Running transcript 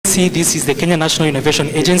Excellency, this is the Kenya National Innovation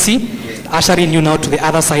Agency, ushering you now to the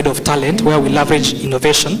other side of talent where we leverage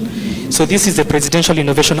innovation. So this is the Presidential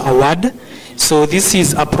Innovation Award. So this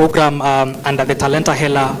is a program under the Talenta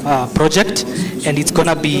Hela project, and it's going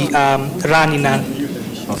to be run in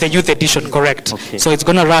the youth edition, correct? Okay. So it's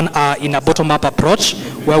going to run in a bottom-up approach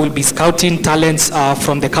where we'll be scouting talents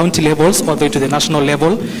from the county levels all the way to the national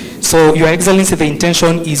level. So, Your Excellency, the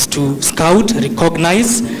intention is to scout,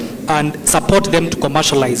 recognize, and support them to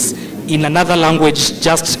commercialize. In another language,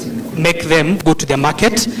 just make them go to the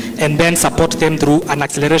market and then support them through an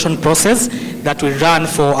acceleration process that will run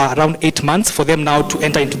for around 8 months for them now to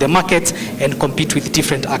enter into the market and compete with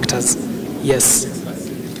different actors. Yes.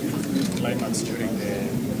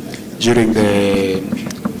 During the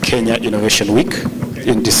Kenya Innovation Week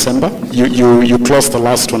in December. You closed the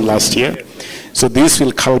last one last year. So this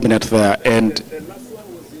will culminate there, and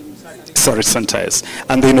centers.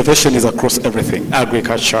 And the innovation is across everything: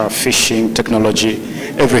 agriculture, fishing, technology,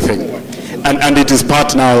 everything. And it is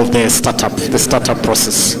part now of the startup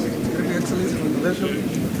process.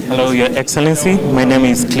 Hello, Your Excellency. My name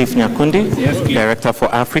is Cliff Nyakundi, Director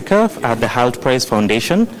for Africa at the Halt Price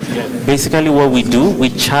Foundation. Basically what we do, we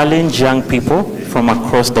challenge young people from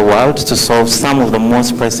across the world to solve some of the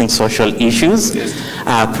most pressing social issues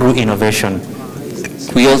through innovation.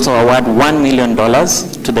 We also award $1 million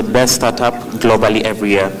to the best startup globally every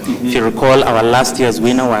year. If you recall, our last year's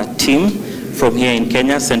winner were a team from here in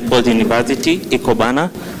Kenya, St. Paul's University, Ikobana,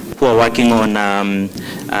 who are working on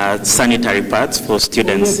sanitary pads for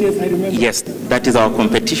students. Yes, that is our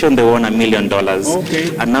competition. They won $1 million.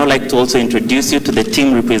 Okay. I'd now like to also introduce you to the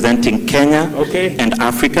team representing Kenya and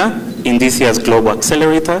Africa in this year's Global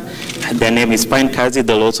Accelerator. Their name is Pine Kazi.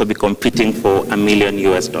 They'll also be competing for $1 million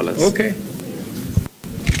US. Okay.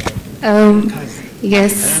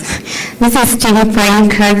 Yes, this is Steve Pine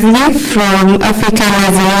Kazi from African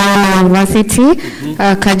National University,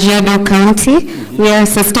 Kajiado County. We are a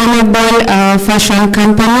sustainable fashion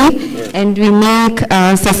company, and we make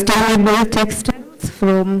sustainable textiles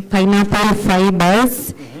from pineapple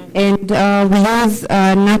fibers, and we use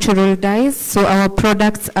natural dyes, so our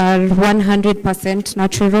products are 100%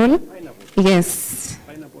 natural. Pineapple. Yes.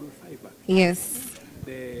 Pineapple fiber? Yes.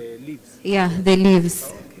 The leaves? Yeah, the leaves.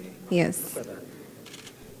 Okay. Yes. Okay.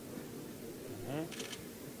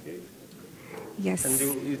 Yes. And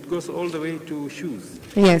it goes all the way to shoes?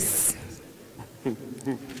 Yes. And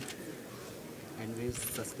this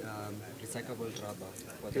recyclable rubber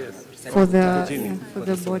for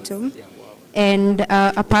the bottom. Yeah. And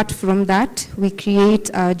apart from that, we create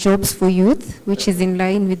jobs for youth, which is in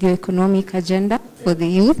line with the economic agenda for the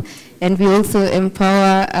youth. And we also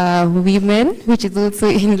empower women, which is also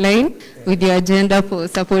in line with the agenda for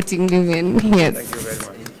supporting women. Yes. Thank you very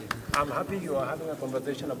much. I'm happy you are having a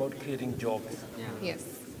conversation about creating jobs. Yeah. Yes.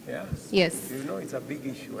 Yeah? Yes. You know, it's a big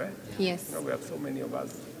issue, eh? Yes. You know, we have so many of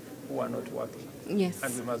us who are not working. Yes.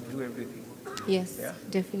 And we must do everything. Yes, yeah?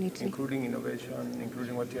 Definitely. Including innovation,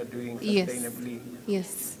 including what you are doing Yes. sustainably.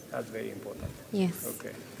 Yes. That's very important. Yes.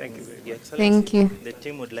 Okay. Thank you very much. Thank you. The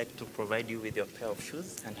team would like to provide you with your pair of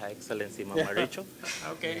shoes and Her Excellency Mama Rachel.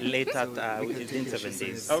 Okay. Later, within 7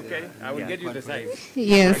 days. Okay. I will get you the size.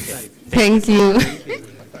 Yes. Thank you.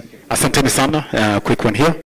 Asanteni sana. Quick one here.